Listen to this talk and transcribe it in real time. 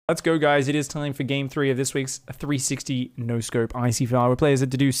let's go, guys. It is time for game 3 of this week's 360 Noscope ICYFAR, where players had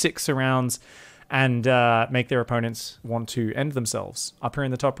to do 6 rounds and make their opponents want to end themselves. Up here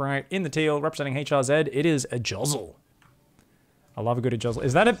in the top right, in the teal, representing HRZ, it is a Jozzle. I love a good Jozzle.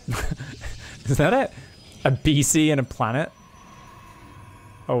 Is that a is that a BC and a planet?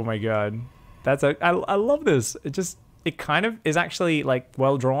 Oh my god, that's a I love this. It kind of is actually like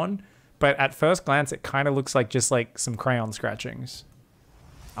well drawn, but at first glance it kind of looks like just like some crayon scratchings.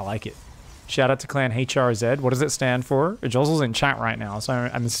 I like it. Shout out to clan HRZ. What does it stand for? A Jozzle's in chat right now, so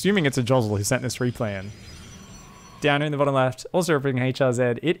I'm assuming it's a Jozzle who sent this replay in. Down in the bottom left, also representing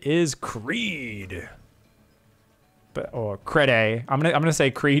HRZ, it is Creed. Or Crede. I'm gonna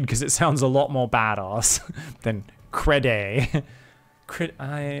say Creed because it sounds a lot more badass than Crede.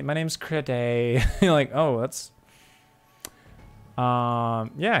 My name's Crede. You're like, oh, that's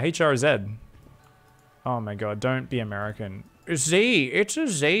yeah, HRZ. Oh my god, don't be American. Z, it's a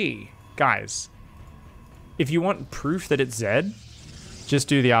Z. Guys, if you want proof that it's Z, just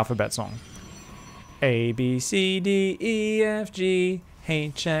do the alphabet song. A, B, C, D, E, F, G,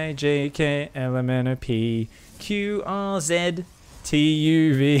 H, I, J, K, L, M, N, O, P, Q, R, Z, T,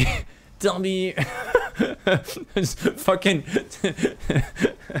 U, V, W. Fucking.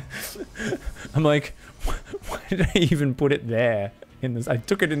 I'm like, why did I even put it there? In this, I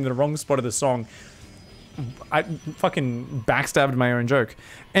took it in the wrong spot of the song. I fucking backstabbed my own joke.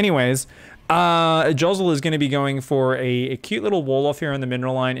 Anyways, Jozzle is going to be going for a cute little wall off here on the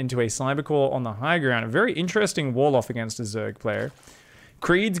mineral line into a Cybercore on the high ground. A very interesting wall off against a Zerg player.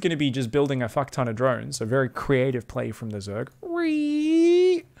 Creed's going to be just building a fuck ton of drones. A very creative play from the Zerg.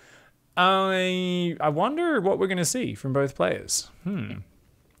 I wonder what we're going to see from both players.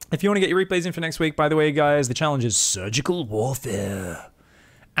 If you want to get your replays in for next week, by the way, guys, the challenge is Surgical Warfare.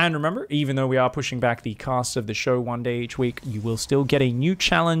 And remember, even though we are pushing back the cast of the show one day each week, you will still get a new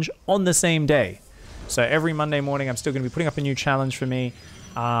challenge on the same day. So every Monday morning, I'm still going to be putting up a new challenge for me,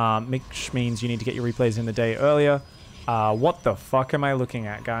 which means you need to get your replays in the day earlier. What the fuck am I looking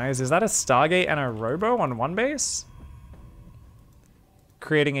at, guys? Is that a Stargate and a Robo on one base?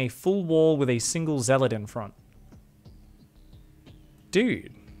 Creating a full wall with a single Zealot in front.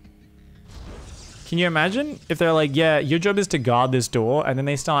 Dude. Can you imagine if they're like, yeah, your job is to guard this door, and then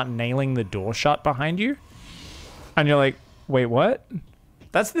they start nailing the door shut behind you? And you're like, wait, what?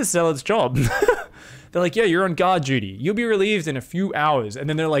 That's the Zealot's job. They're like, yeah, you're on guard duty. You'll be relieved in a few hours. And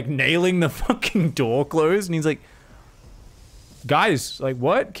then they're like nailing the fucking door closed. And he's like, guys, like,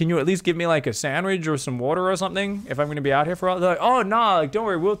 what? Can you at least give me like a sandwich or some water or something if I'm going to be out here for a while? They're like, oh, nah, like, don't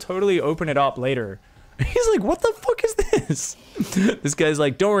worry. We'll totally open it up later. He's like, what the fuck is this? This guy's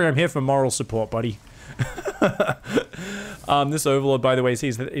like, don't worry, I'm here for moral support, buddy. This Overlord, by the way,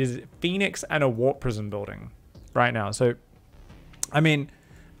 sees that it is Pheonix and a Warp Prison building right now. So, I mean,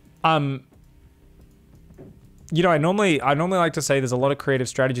 you know, I normally like to say there's a lot of creative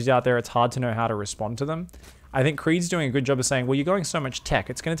strategies out there. It's hard to know how to respond to them. I think Creed's doing a good job of saying, well, you're going so much tech.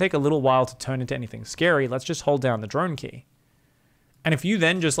 It's going to take a little while to turn into anything scary. Let's just hold down the drone key. And if you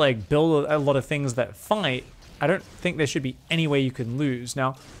then just like build a lot of things that fight, I don't think there should be any way you can lose.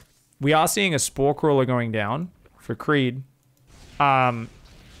 Now, we are seeing a Spore Crawler going down for Creed to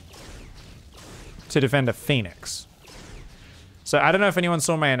defend a Pheonix. So I don't know if anyone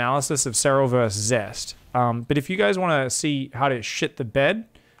saw my analysis of Serral versus Zest. But if you guys want to see how to shit the bed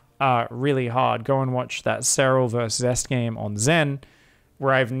really hard, go and watch that Serral versus Zest game on Zen,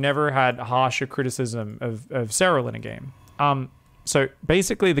 where I've never had harsher criticism of Serral in a game. So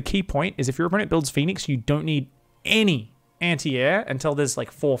basically the key point is if your opponent builds Pheonix, you don't need any anti-air until there's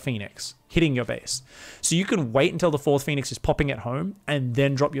like 4 Pheonix hitting your base. So you can wait until the 4th Pheonix is popping at home and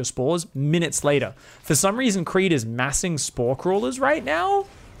then drop your spores minutes later. For some reason, Creed is massing Spore Crawlers right now.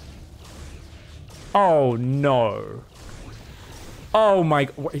 Oh no. Oh my,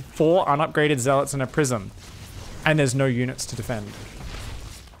 4 unupgraded Zealots and a Prism. And there's no units to defend.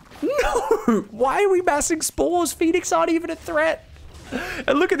 No! Why are we massing spores? Pheonix aren't even a threat.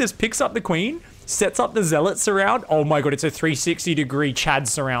 And look at this, picks up the Queen, sets up the Zealot surround. Oh my god, it's a 360-degree Chad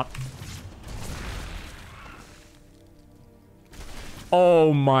surround.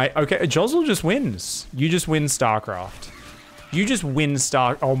 Oh my, okay, Jozzle just wins. You just win StarCraft. You just win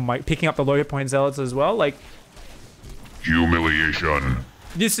oh my, picking up the low hit point Zealots as well, like. Humiliation.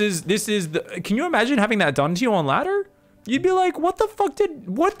 This is the, can you imagine having that done to you on ladder? You'd be like, what the fuck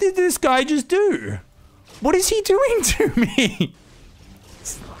what did this guy just do? What is he doing to me?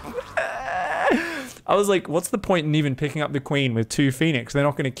 I was like, what's the point in even picking up the Queen with 2 Pheonix? They're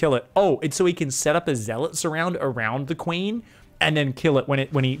not going to kill it. Oh, it's so he can set up a Zealot surround around the Queen and then kill it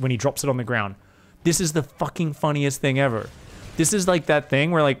when he drops it on the ground. This is the fucking funniest thing ever. this is like that thing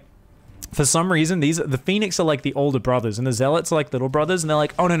where like, for some reason, the Pheonix are like the older brothers and the Zealots are like little brothers, and they're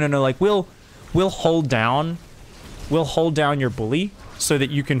like, oh no, like we'll hold down your bully so that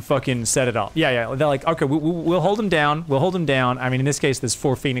you can fucking set it up. Yeah. They're like, okay, we'll hold him down. We'll hold him down. I mean, in this case, there's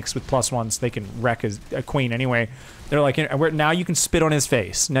 4 Pheonix with +1s. They can wreck a queen anyway. They're like, now you can spit on his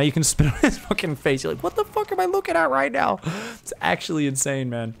face. Now you can spit on his fucking face. You're like, what the fuck am I looking at right now? It's actually insane,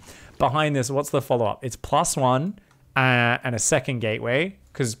 man. Behind this, what's the follow-up? It's +1 and a second gateway,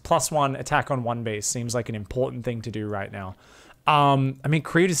 because +1 attack on 1 base seems like an important thing to do right now. I mean,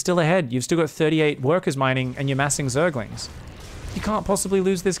 Creed is still ahead. You've still got 38 workers mining and you're massing Zerglings. You can't possibly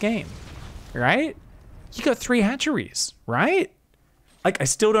lose this game, right? You got 3 hatcheries, right? Like, I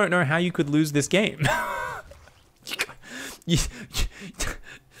still don't know how you could lose this game.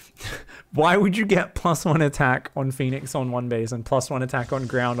 Why would you get +1 attack on Pheonix on 1 base and +1 attack on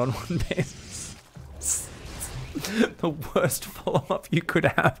ground on 1 base? The worst follow-up you could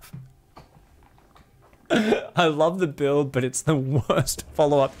have. I love the build, but it's the worst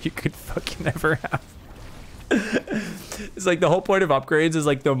follow-up you could fucking ever have. It's like the whole point of upgrades is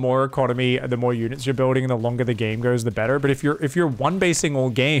like the more economy and the more units you're building and the longer the game goes, the better. But if you're one basing all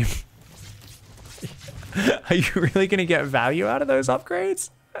game, are you really gonna get value out of those upgrades?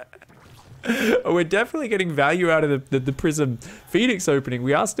 We're definitely getting value out of the Prism Pheonix opening.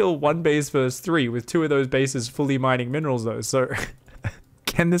 We are still 1 base versus 3 with 2 of those bases fully mining minerals though. So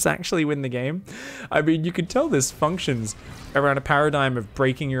can this actually win the game? I mean, you could tell this functions around a paradigm of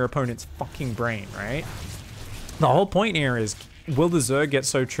breaking your opponent's fucking brain, right? The whole point here is, will the Zerg get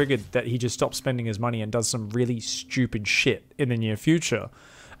so triggered that he just stops spending his money and does some really stupid shit in the near future?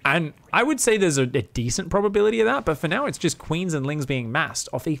 And I would say there's a decent probability of that, but for now it's just queens and lings being massed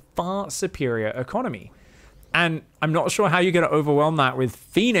off a far superior economy. And I'm not sure how you're going to overwhelm that with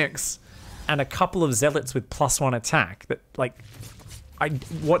Pheonix and a couple of Zealots with +1 attack. That, like,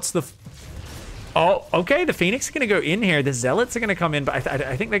 what's the... Oh, okay, the Pheonix are going to go in here. The Zealots are going to come in, but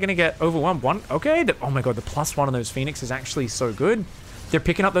I think they're going to get overwhelmed. Okay, oh my god, the +1 on those Pheonix is actually so good. They're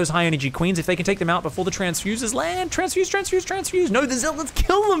picking up those high energy queens. If they can take them out before the transfuses land. Transfuse. No, the Zealots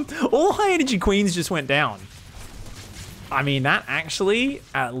kill them. All high energy queens just went down. I mean, that actually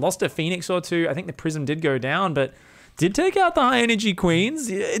lost a Pheonix or 2. I think the Prism did go down, but did take out the high energy queens.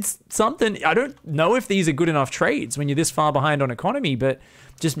 It's something. I don't know if these are good enough trades when you're this far behind on economy, but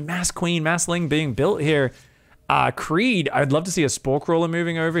just mass queen, mass ling being built here. Creed, I'd love to see a spore crawler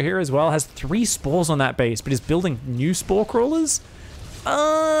moving over here as well. Has 3 spores on that base, but is building new spore crawlers.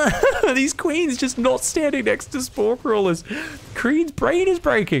 These queens just not standing next to spore crawlers. Creed's brain is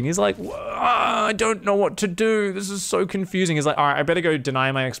breaking. He's like, I don't know what to do. This is so confusing. He's like, all right, I better go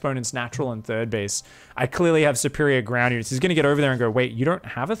deny my exponent's natural and 3rd base. I clearly have superior ground units. He's gonna get over there and go, wait, you don't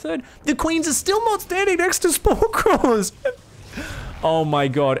have a 3rd? The queens are still not standing next to spore crawlers. Oh my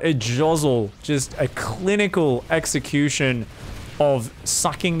god, a jostle, just a clinical execution of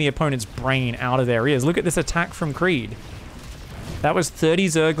sucking the opponent's brain out of their ears. Look at this attack from Creed. That was 30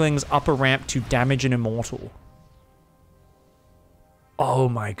 Zerglings up a ramp to damage an immortal. Oh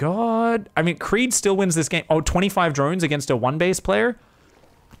my god. I mean, Creed still wins this game. Oh, 25 drones against a 1 base player?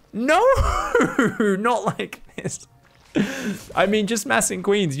 No, not like this. I mean, just massing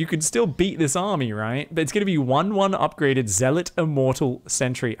queens, you could still beat this army, right? But it's going to be 1/1 upgraded Zealot Immortal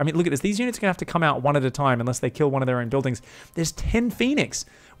Sentry. I mean, look at this. These units are going to have to come out one at a time unless they kill one of their own buildings. There's 10 Pheonix,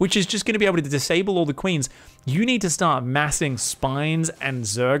 which is just going to be able to disable all the queens. You need to start massing spines and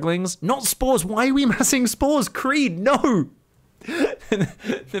Zerglings. Not spores. Why are we massing spores? Creed, no!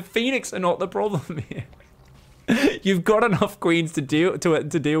 The Pheonix are not the problem here. You've got enough queens to deal with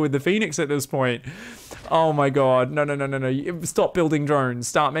the Pheonix at this point. Oh my god, no. Stop building drones.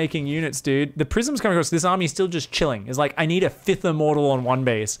 Start making units, dude. The Prism's coming across. This army is still just chilling. It's like, I need a 5th immortal on 1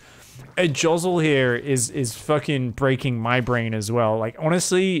 base. A jostle here is fucking breaking my brain as well. Like,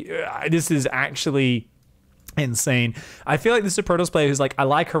 honestly, this is actually insane. I feel like this is a Protoss player who's like, I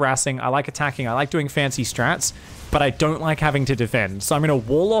like harassing, I like attacking, I like doing fancy strats, but I don't like having to defend. So I'm gonna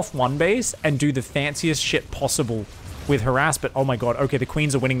wall off 1 base and do the fanciest shit possible with harass. But oh my god, okay, the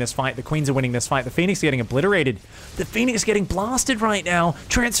queens are winning this fight. The queens are winning this fight. The Pheonix are getting obliterated. The Pheonix is getting blasted right now.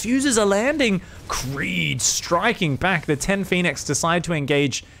 Transfuses are landing. Creed striking back. The 10 Pheonix decide to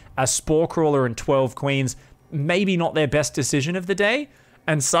engage a spore crawler and 12 queens. Maybe not their best decision of the day.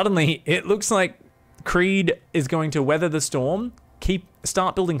 And suddenly it looks like Creed is going to weather the storm,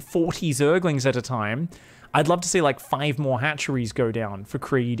 start building 40 Zerglings at a time. I'd love to see like 5 more hatcheries go down for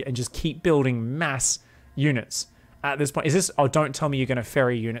Creed and just keep building mass units. At this point, is this... Oh, don't tell me you're going to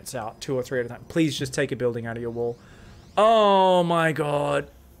ferry units out 2 or 3 at a time. Please just take a building out of your wall. Oh my god.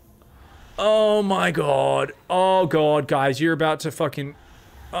 Oh my god. Oh god, guys, you're about to fucking...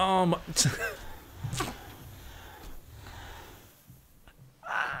 Oh my...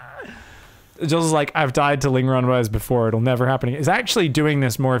 Just like, I've died to Ling Run Rise before, it'll never happen again. It's actually doing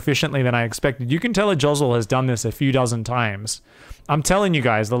this more efficiently than I expected. You can tell a Jozzle has done this a few dozen times. I'm telling you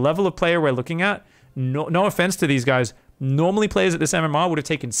guys, the level of player we're looking at, no offense to these guys, normally players at this MMR would have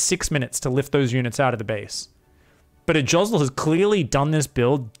taken 6 minutes to lift those units out of the base. But a Jozzle has clearly done this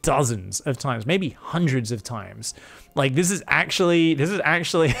build dozens of times, maybe hundreds of times. Like, this is actually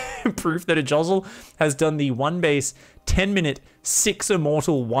proof that a Jozzle has done the 1 base, 10-minute, 6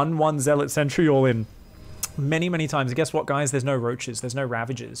 immortal, 1/1 zealot sentry all in many, many times. And guess what, guys? There's no roaches, there's no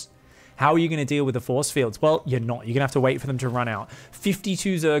ravagers. How are you going to deal with the force fields? Well, you're not. You're going to have to wait for them to run out.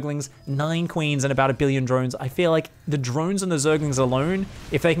 52 Zerglings, 9 Queens, and about 1 billion drones. I feel like the drones and the Zerglings alone,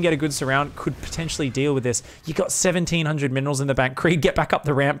 if they can get a good surround, could potentially deal with this. You got 1,700 minerals in the bank. Creed, get back up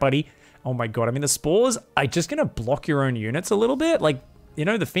the ramp, buddy. Oh my god. I mean, the spores are just going to block your own units a little bit. Like, you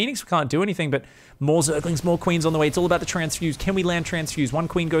know, the Pheonix can't do anything, but more Zerglings, more Queens on the way. It's all about the transfuse. Can we land transfuse? 1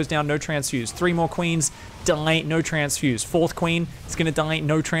 Queen goes down, no transfuse. 3 more Queens, die, no transfuse. 4th Queen is going to die,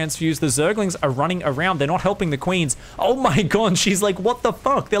 no transfuse. The Zerglings are running around. They're not helping the Queens. Oh my god, she's like, what the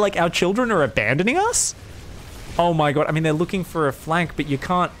fuck? They're like, our children are abandoning us? Oh my god. I mean, they're looking for a flank, but you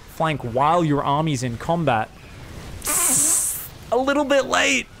can't flank while your army's in combat. A little bit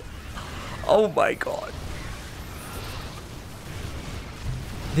late. Oh my god.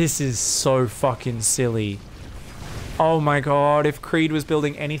 This is so fucking silly. Oh my god, if Creed was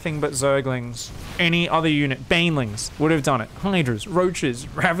building anything but Zerglings, any other unit, Banelings, would have done it. Hydras, Roaches,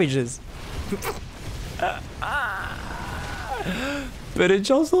 Ravagers. But a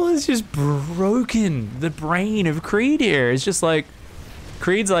Jozzle has just broken the brain of Creed here. It's just like,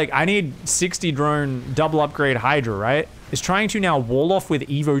 Creed's like, I need 60 drone double upgrade Hydra, right? Is trying to now wall off with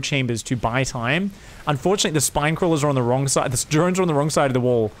Evo chambers to buy time. Unfortunately, the spine crawlers are on the wrong side. The drones are on the wrong side of the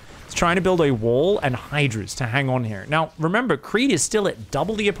wall. It's trying to build a wall and Hydras to hang on here. Now, remember, Creed is still at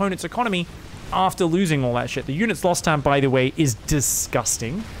double the opponent's economy after losing all that shit. The unit's lost time, by the way, is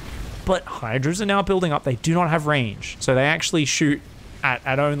disgusting. But Hydras are now building up. They do not have range. So they actually shoot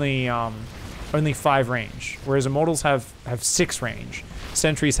at only 5 range. Whereas Immortals have 6 range.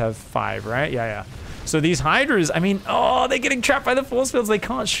 Sentries have 5, right? Yeah. So these Hydras, I mean, oh, they're getting trapped by the force fields. They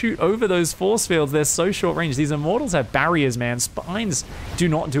can't shoot over those force fields. They're so short range. These Immortals have barriers, man. Spines do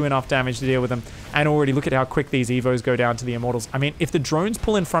not do enough damage to deal with them. And already look at how quick these Evos go down to the Immortals. I mean, if the drones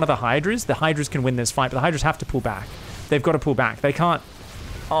pull in front of the Hydras can win this fight, but the Hydras have to pull back. They've got to pull back. They can't.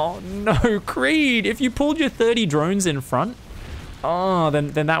 Oh, no, Creed. If you pulled your 30 drones in front, oh,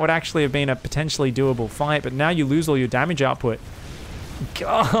 then that would actually have been a potentially doable fight. But now you lose all your damage output.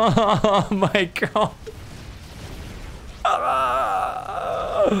 Oh my god.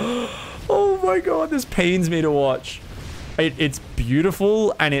 Oh my god, this pains me to watch. It's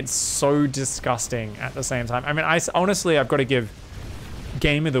beautiful and it's so disgusting at the same time. I mean, honestly, I've got to give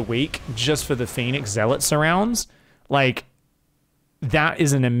Game of the Week just for the Pheonix Zealot surrounds. Like, that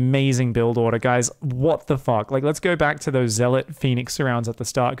is an amazing build order, guys. What the fuck? Like, let's go back to those Zealot Pheonix surrounds at the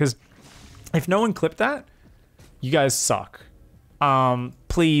start, because if no one clipped that, you guys suck.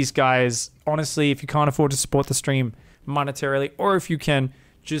 Please, guys, honestly, if you can't afford to support the stream monetarily, or if you can,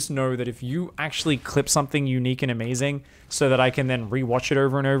 just know that if you actually clip something unique and amazing so that I can then rewatch it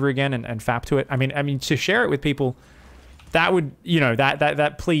over and over again and fap to it. I mean, to share it with people, that would, you know,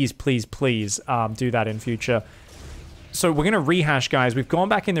 that please do that in future. So we're going to rehash, guys. We've gone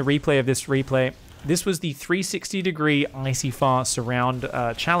back in the replay of this replay. This was the 360-degree ICYFAR surround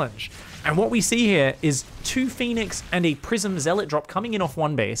challenge. And what we see here is 2 Pheonix and a Prism Zealot drop coming in off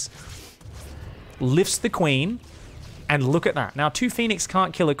 1 base. Lifts the Queen. And look at that. Now, 2 Pheonix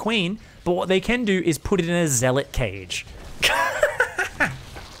can't kill a Queen, but what they can do is put it in a Zealot cage.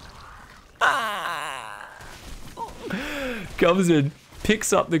 Comes in,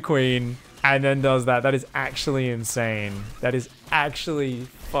 picks up the Queen, and then does that. That is actually insane. That is actually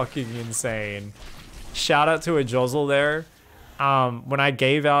fucking insane. Shout out to a Jozzle there. When I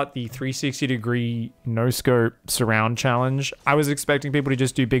gave out the 360-degree no-scope surround challenge, I was expecting people to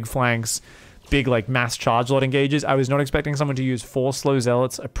just do big flanks, big like mass charge lot engages. I was not expecting someone to use 4 slow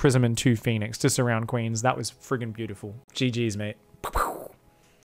Zealots, a Prism, and 2 Pheonix to surround Queens. That was friggin' beautiful. GG's, mate.